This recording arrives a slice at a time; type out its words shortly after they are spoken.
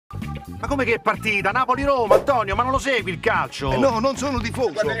Ma come che partita? Napoli-Roma, Antonio, ma non lo segui il calcio? No, non sono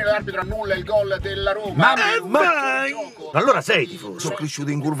tifoso. Guarda, l'arbitro annulla il gol della Roma. Ma allora sei tifoso? Sono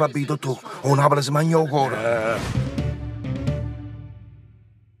cresciuto in curva B, tutto. O Napoli si mangia il cuore.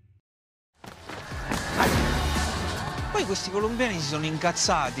 Poi questi colombiani si sono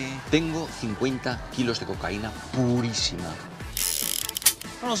incazzati. Tengo 50 kilos di cocaina purissima.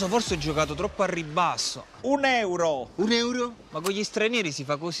 Non lo so, forse ho giocato troppo a ribasso. €1! €1? Ma con gli stranieri si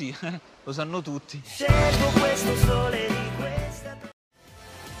fa così, lo sanno tutti. Scelgo questo sole di questa...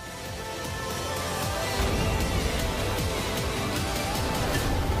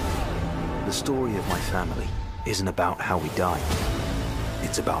 The story of my family isn't about how we died.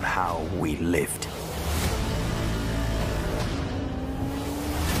 It's about how we lived.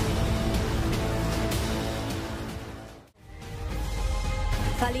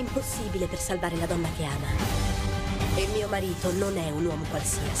 Fa l'impossibile per salvare la donna che ama. E mio marito non è un uomo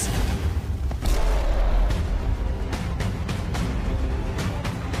qualsiasi.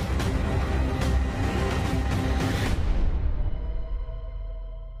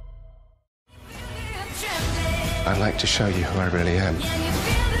 I'd like to show you who I really am.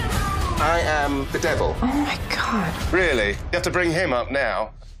 I am the devil. Oh my God. Really? You have to bring him up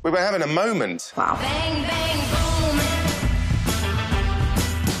now? We were having a moment. Wow. Bang, bang.